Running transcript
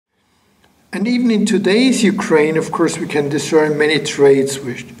And even in today's Ukraine, of course, we can discern many traits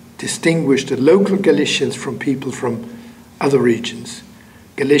which distinguish the local Galicians from people from other regions.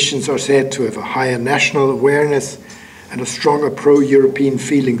 Galicians are said to have a higher national awareness and a stronger pro-European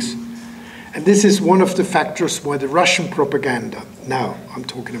feelings. And this is one of the factors why the Russian propaganda, now, I'm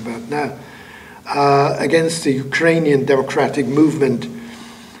talking about now, against the Ukrainian democratic movement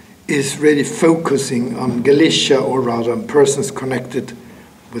is really focusing on Galicia, or rather on persons connected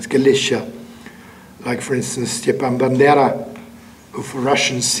with Galicia, like for instance Stepan Bandera, who for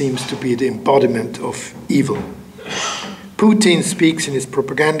Russians seems to be the embodiment of evil. Putin speaks in his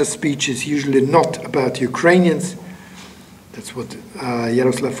propaganda speeches usually not about Ukrainians, that's what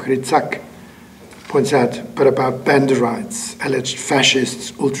Jaroslav Hrycak points out, but about Banderites, alleged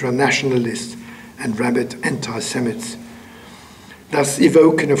fascists, ultra-nationalists, and rabid anti-Semites, thus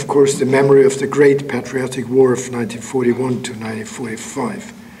evoking, of course, the memory of the Great Patriotic War of 1941 to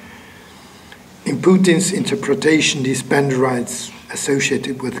 1945. In Putin's interpretation, these Banderites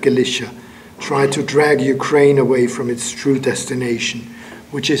associated with Galicia try to drag Ukraine away from its true destination,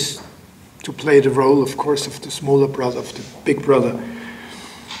 which is to play the role, of course, of the smaller brother, of the big brother,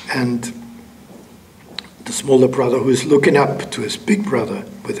 and the smaller brother who is looking up to his big brother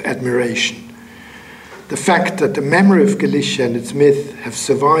with admiration. The fact that the memory of Galicia and its myth have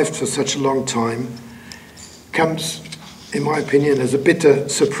survived for such a long time comes, in my opinion, as a bitter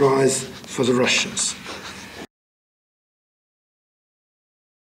surprise for the Russians.